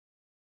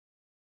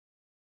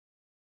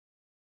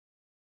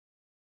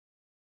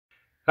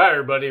Hi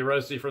everybody,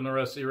 Rusty from the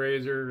Rusty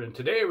Razor, and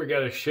today we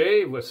got a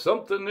shave with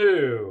something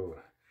new.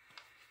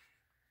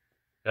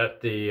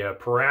 Got the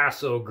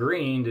Proraso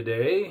green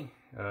today.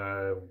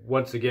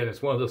 Once again,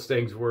 it's one of those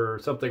things where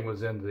something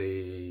was in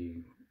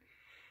the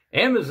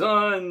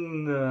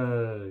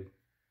Amazon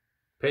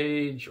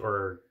page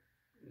or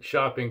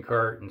shopping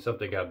cart and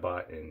something got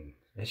bought and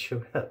it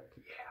showed up.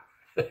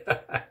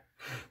 Yeah.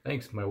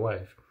 Thanks, my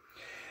wife.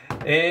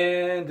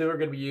 And we're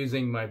going to be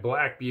using my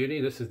Black Beauty.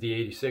 This is the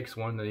 86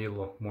 one, the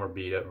little more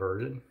beat up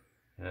version.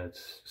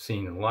 It's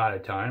seen a lot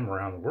of time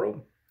around the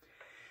world.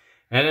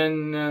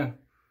 And then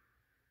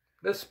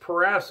this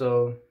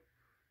Proraso,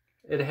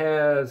 it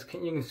has,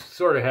 you can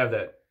sort of have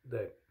that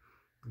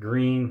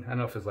green, I don't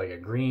know if it's like a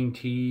green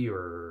tea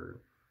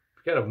or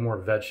it's got a more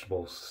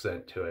vegetable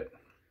scent to it.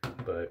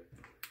 But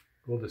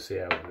we'll just see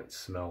how it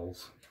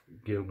smells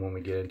when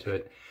we get into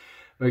it.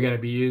 We're going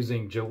to be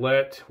using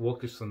Gillette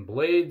Wilkinson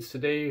blades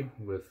today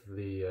with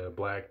the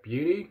Black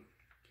Beauty.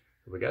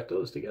 We got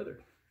those together.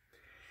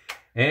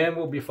 And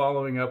we'll be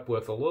following up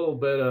with a little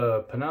bit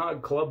of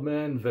Pinaud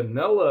Clubman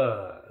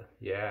Vanilla.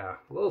 Yeah,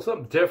 a little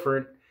something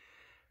different.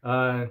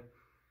 Has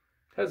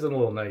a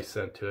little nice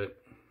scent to it.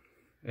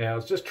 Yeah, I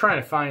was just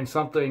trying to find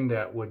something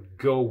that would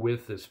go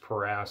with this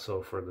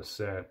Proraso for the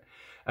scent.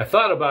 I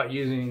thought about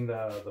using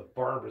the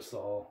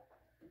Barbasol.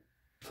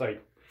 It's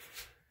like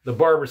the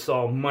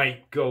Barbasol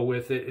might go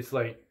with it. It's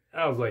like,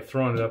 I was like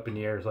throwing it up in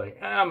the air. It's like,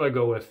 I'm going to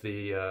go with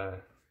the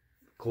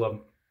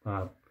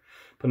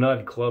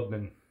Pinaud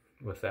Clubman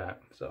with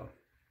that. So,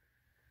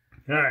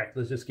 all right,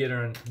 let's just get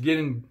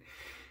going.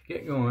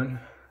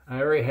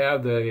 I already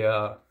have the,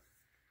 a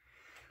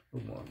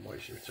little more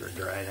moisture, it's sort of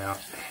drying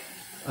out.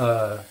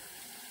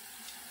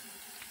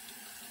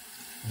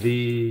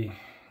 The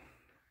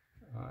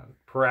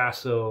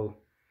Proraso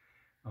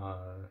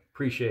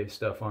pre-shave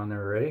stuff on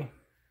there already.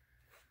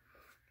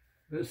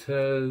 This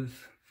has,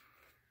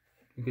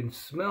 you can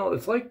smell,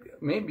 it's like,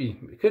 maybe,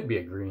 it could be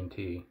a green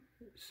tea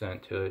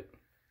scent to it.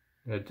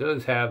 It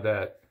does have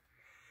that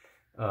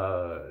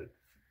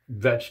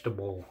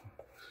vegetable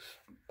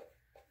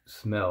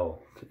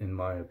smell, in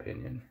my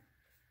opinion.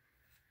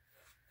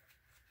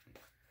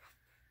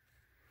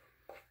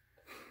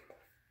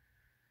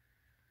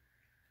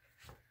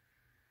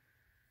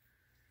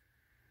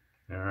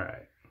 All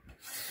right.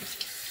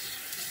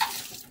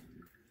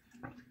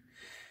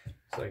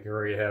 It's like I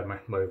already have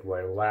my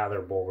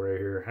lather bowl right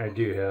here. I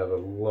do have a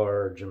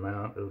large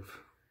amount of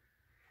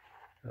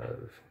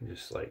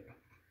just like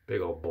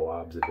big old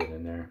blobs of it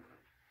in there.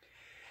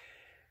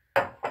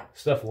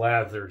 Stuff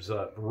lathers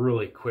up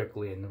really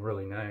quickly and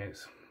really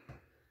nice.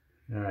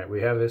 All right,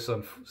 we have this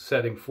on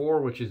setting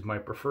 4, which is my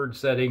preferred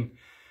setting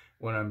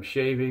when I'm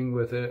shaving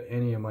with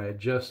any of my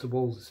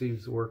adjustables. It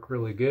seems to work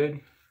really good.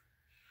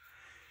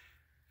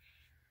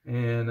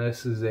 And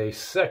this is a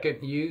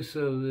second use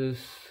of this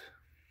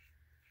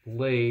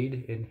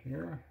blade in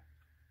here.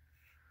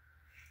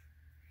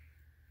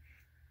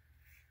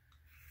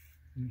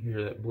 You can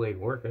hear that blade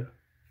working.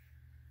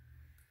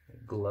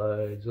 It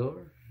glides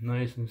over,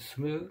 nice and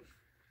smooth.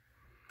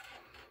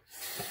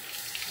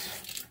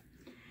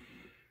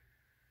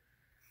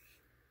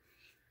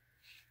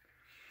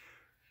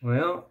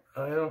 Well,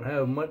 I don't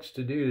have much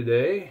to do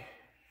today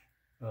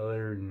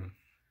other than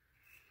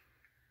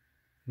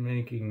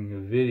making a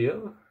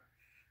video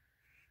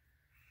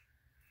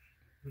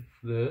with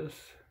this.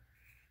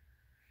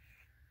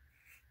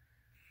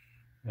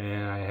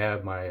 And I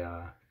have my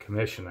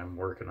commission I'm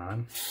working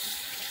on,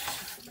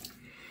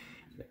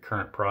 the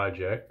current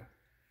project.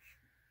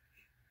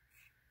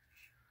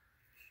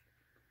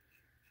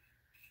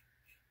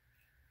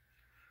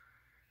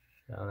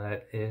 Now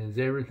that is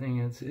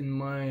everything that's in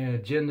my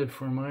agenda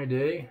for my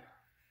day.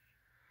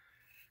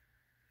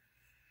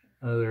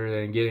 Other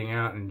than getting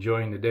out and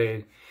enjoying the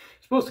day.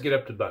 It's supposed to get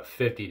up to about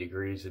 50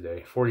 degrees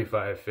today,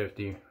 45,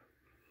 50.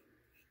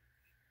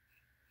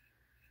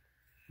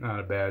 Not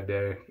a bad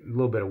day. A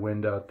little bit of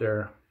wind out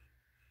there.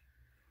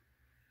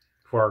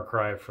 Far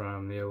cry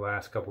from the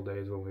last couple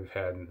days when we've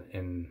had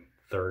in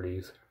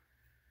 30s.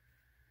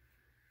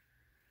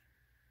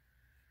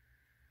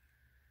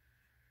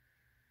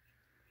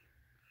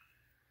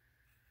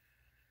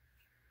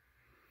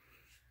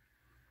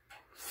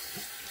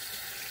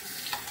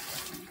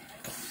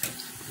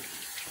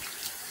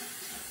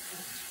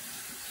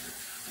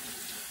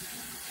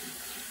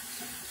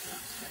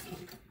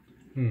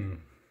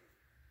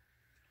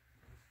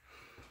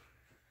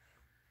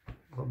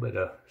 A little bit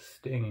of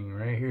stinging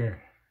right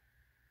here.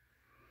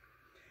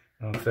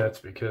 I don't know if that's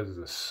because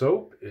the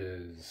soap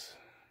is,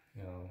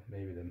 you know,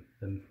 maybe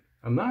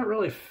I'm not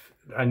really,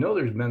 I know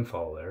there's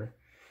menthol there,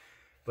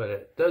 but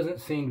it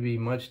doesn't seem to be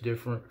much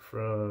different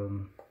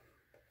from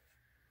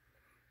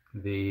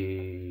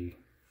the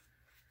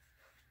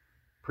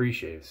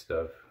pre-shave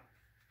stuff.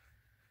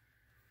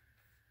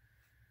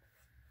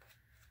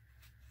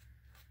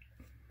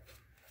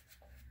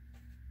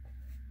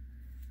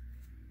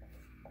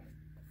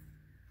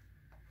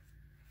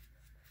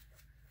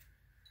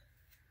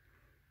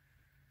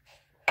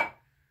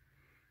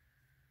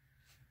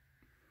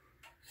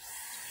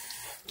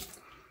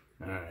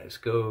 Alright, let's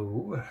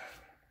go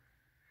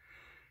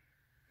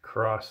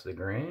across the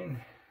grain.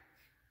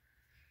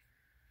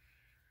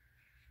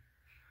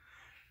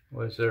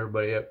 What's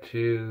everybody up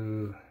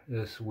to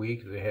this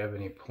week? Do they have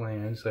any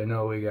plans? I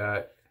know we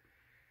got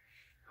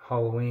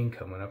Halloween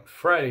coming up.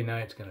 Friday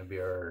night's going to be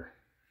our,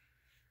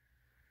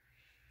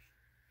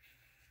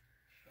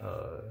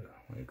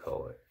 what do you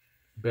call it?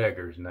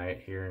 Beggars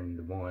night here in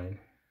Des Moines.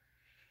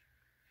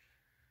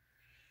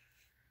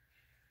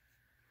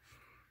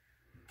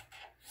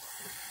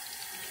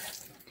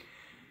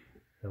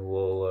 And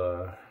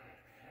we'll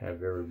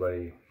have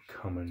everybody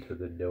coming to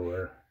the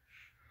door.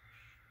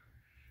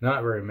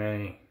 Not very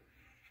many.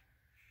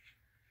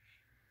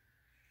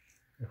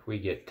 If we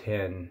get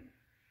 10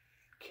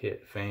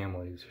 kid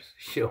families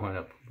showing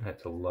up,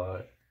 that's a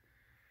lot.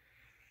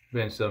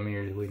 Been some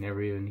years we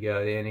never even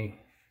got any.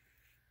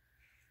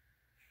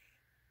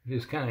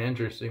 It's kind of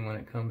interesting when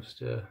it comes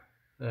to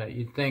that.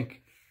 You'd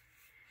think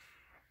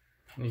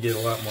you get a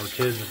lot more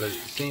kids, but it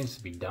seems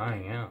to be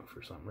dying out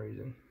for some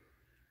reason.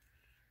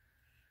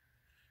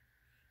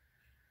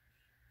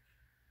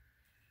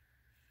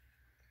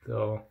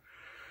 So,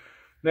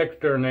 next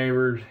door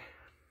neighbors,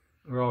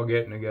 we're all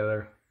getting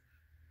together.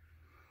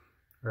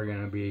 We're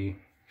going to be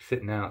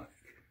sitting out,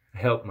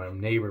 help my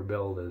neighbor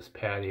build his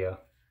patio.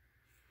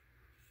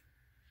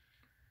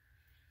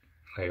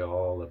 Like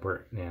all the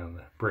brick, you know,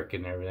 the brick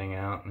and everything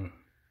out,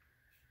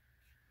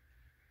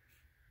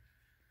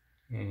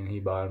 and he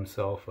bought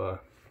himself a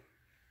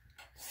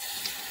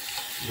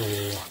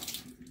little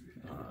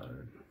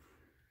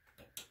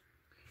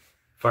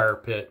fire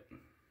pit,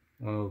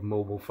 one of those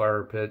mobile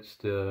fire pits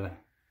to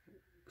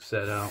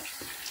set out.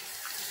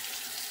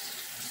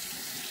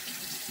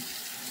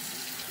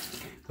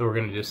 So we're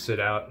gonna just sit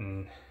out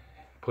and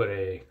put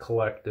a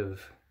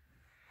collective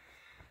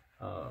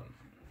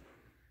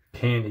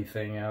candy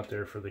thing out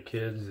there for the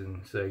kids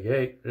and say,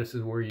 hey, this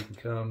is where you can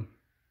come.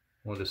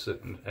 We'll just sit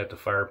at the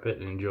fire pit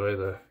and enjoy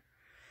the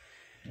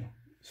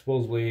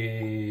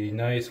supposedly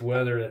nice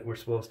weather that we're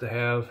supposed to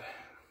have.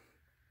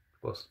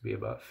 Supposed to be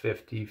about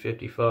 50,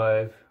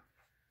 55.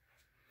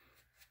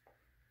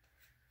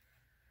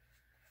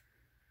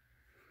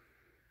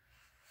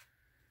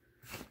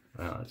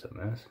 Wow, that's a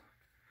mess.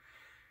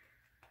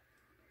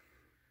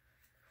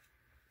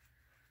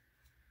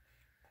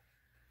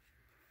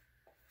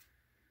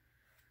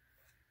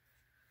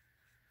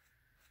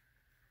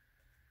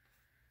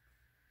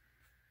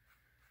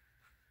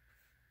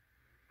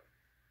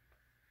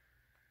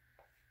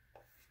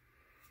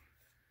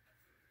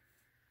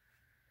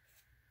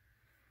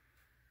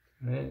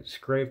 I didn't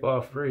scrape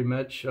off very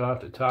much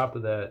off the top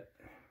of that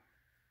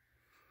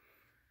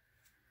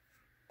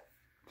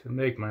to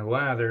make my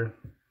lather,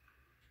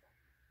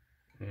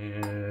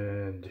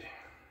 and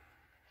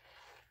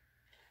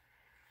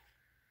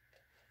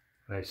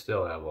I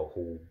still have a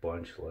whole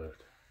bunch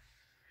left.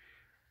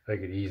 I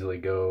could easily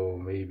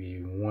go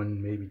maybe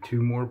one, maybe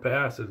two more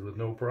passes with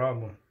no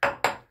problem.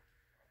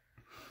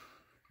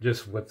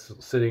 Just what's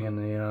sitting in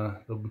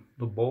the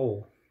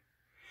bowl.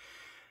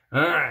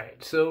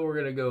 Alright, so we're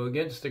going to go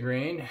against the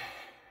grain.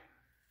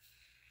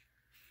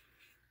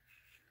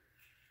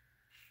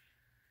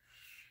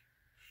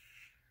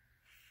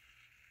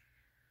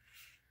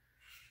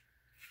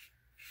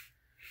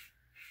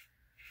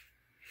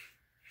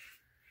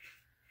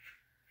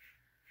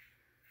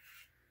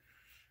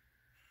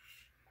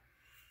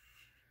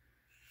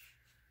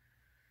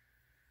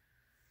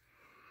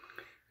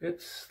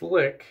 It's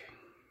slick,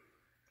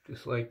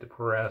 just like the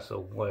Proraso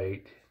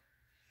white.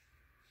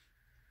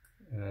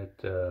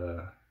 It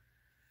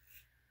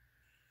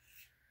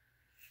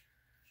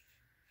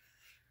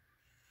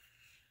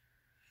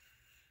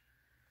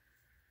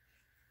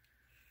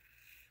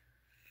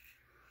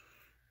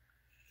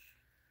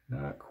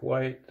not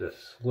quite the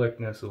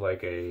slickness of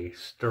like a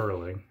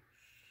sterling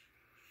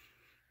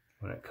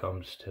when it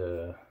comes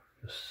to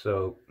the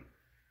soap.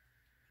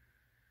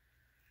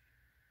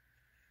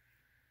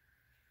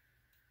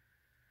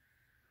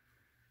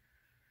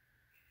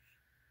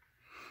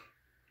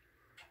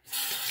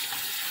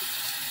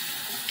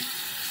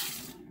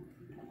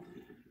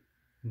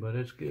 But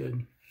it's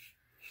good.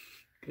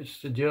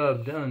 Gets the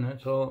job done,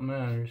 that's all that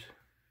matters.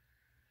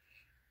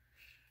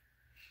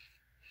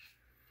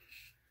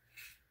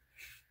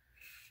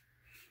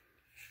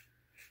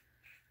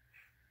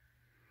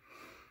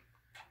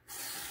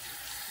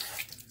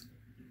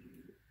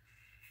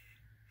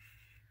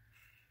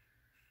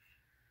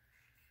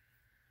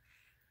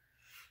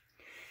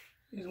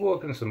 These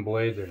Wilkinson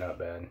blades are not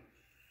bad.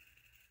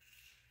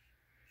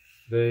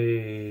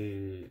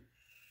 They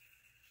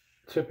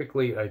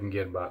typically, I can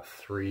get about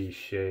 3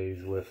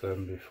 shaves with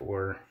them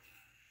before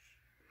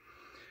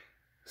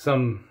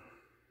some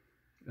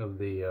of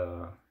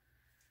the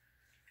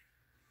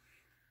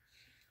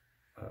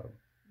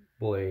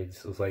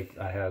blades. It's like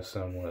I have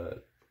some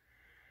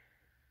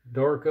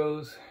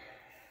Dorcos.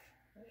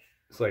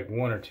 It's like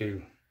one or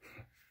two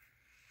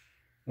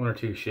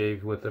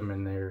shaves with them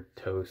and they're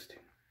toast.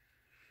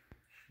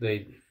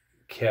 They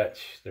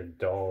catch, they're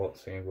dull, it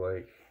seems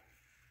like.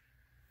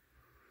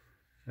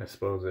 I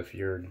suppose if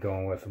you're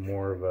going with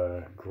more of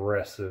a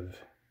aggressive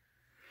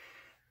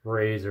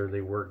razor,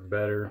 they work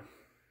better.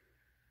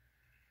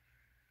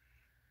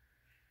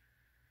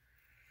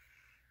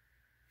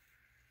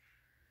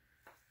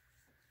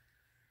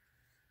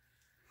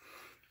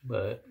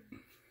 But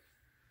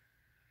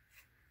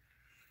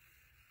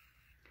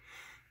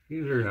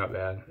these are not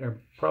bad. They're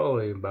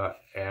probably about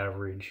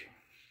average,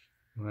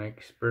 in my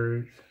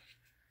experience.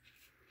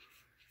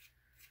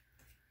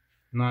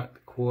 Not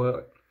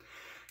quite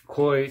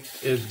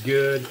as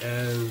good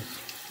as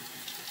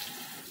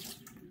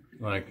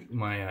like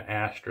my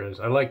Astras.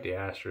 I like the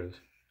Astras.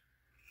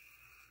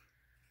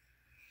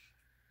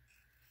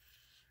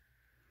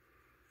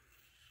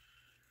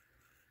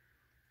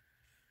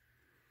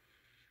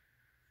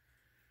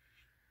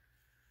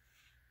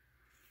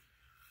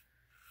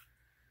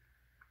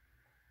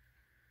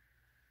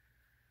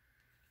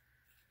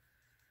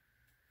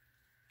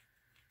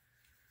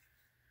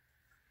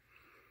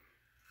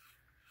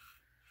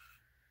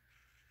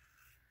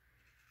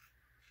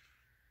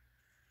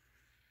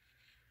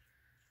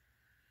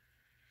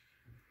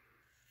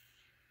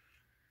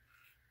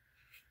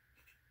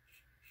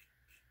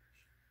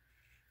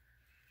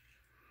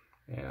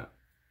 Yeah.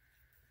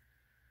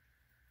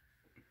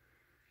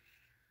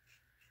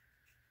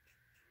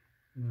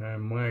 I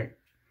might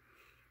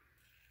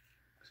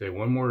say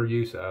one more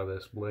use out of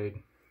this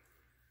blade.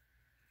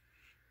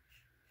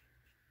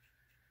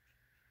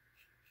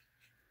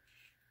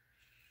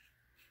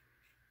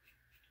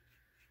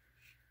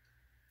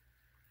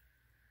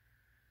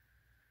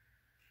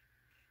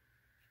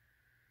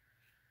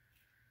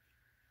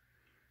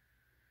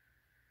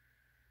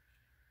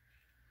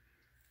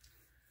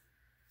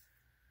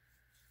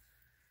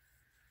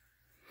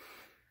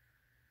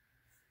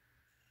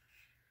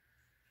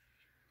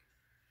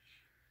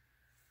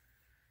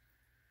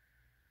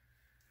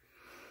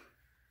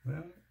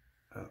 Well,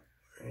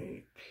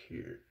 right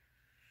here.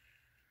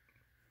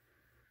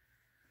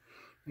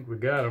 I think we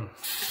got them.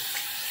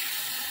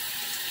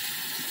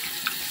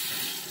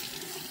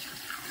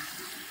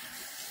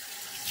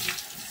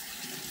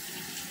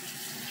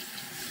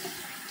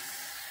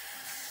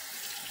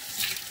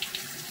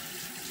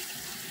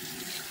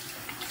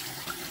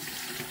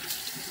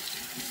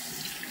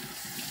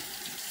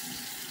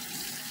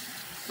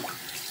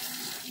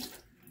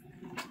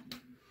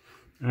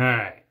 All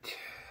right.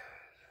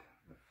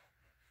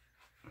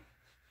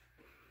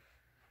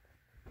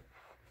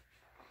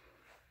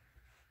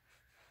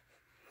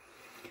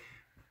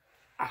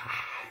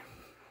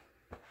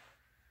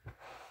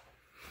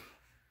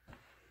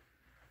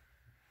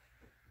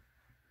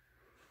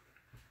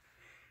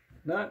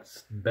 Not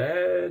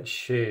bad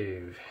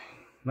shave.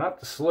 Not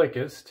the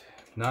slickest,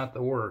 not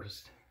the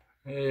worst.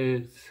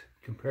 It's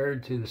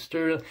compared to the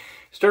Sterling.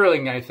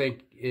 Sterling, I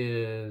think,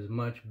 is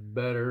much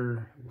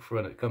better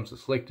when it comes to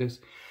slickness.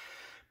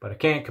 But I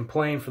can't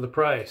complain for the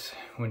price.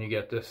 When you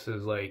get this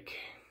is like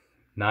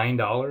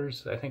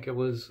 $9, I think it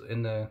was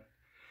in the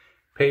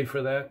paid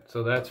for that.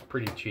 So that's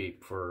pretty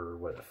cheap for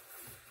what, a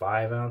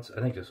 5 ounce?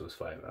 I think this was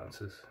 5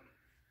 ounces.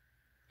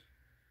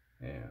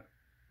 Yeah.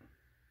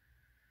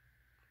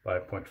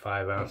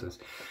 5.5 ounces.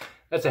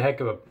 That's a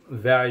heck of a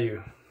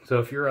value. So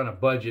if you're on a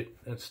budget,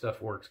 that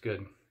stuff works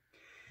good.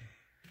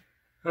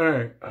 All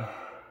right.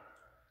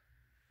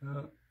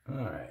 All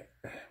right.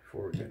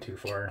 Before we get too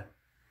far,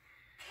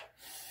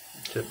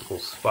 typical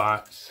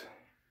spots.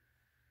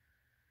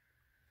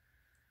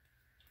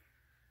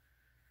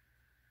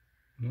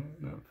 No,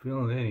 not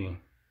feeling any.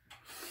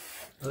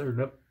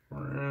 Other up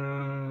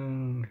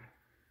around.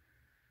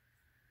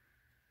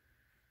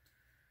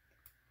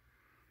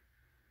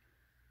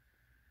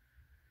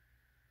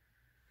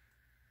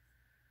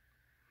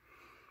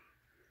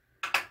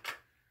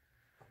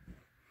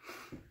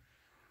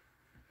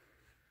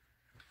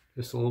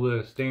 Just a little bit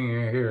of stinging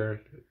right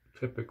here.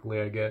 Typically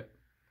I get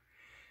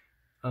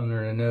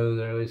under the nose.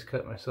 I always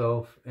cut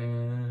myself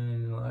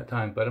and a lot of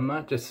time. But I'm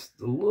not, just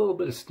a little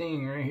bit of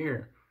stinging right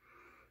here.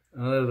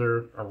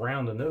 Other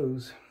around the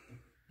nose.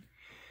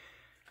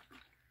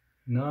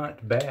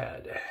 Not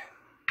bad.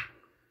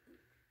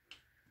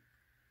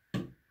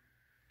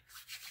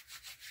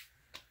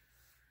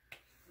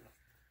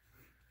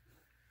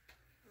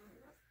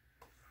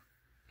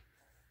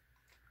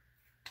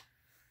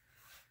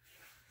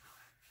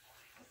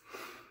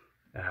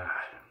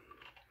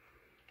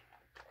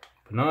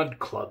 Pinaud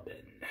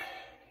Clubman.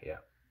 Yeah,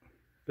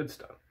 good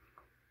stuff.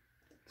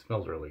 It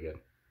smells really good.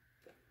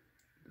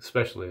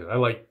 Especially, I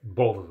like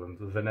both of them,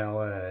 the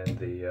vanilla and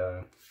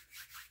the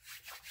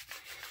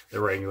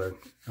regular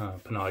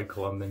Pinaud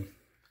Clubman.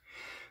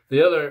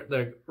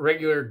 The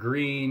regular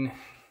green,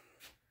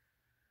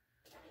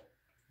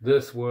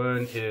 this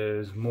one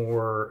is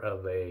more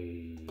of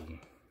a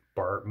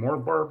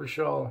barber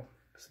shop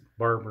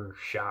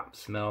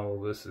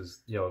smell. This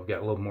is, you know, got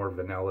a little more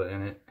vanilla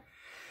in it.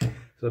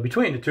 So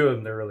between the two of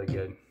them, they're really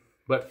good.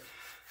 But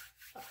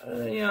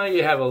you know,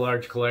 you have a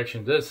large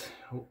collection. This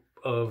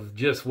of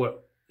just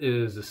what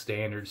is the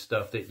standard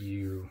stuff that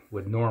you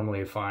would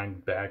normally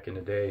find back in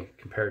the day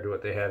compared to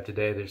what they have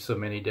today. There's so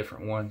many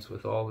different ones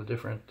with all the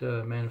different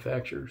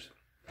manufacturers.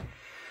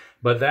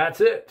 But that's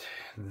it.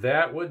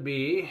 That would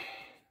be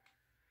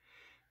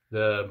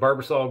the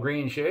Barbasol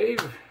Green Shave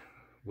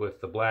with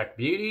the Black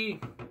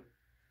Beauty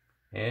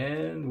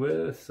and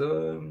with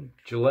some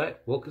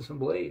Gillette Wilkinson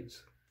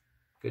blades.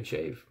 Good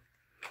shave.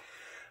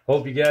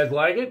 Hope you guys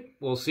like it.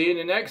 We'll see you in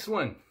the next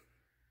one.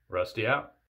 Rusty out.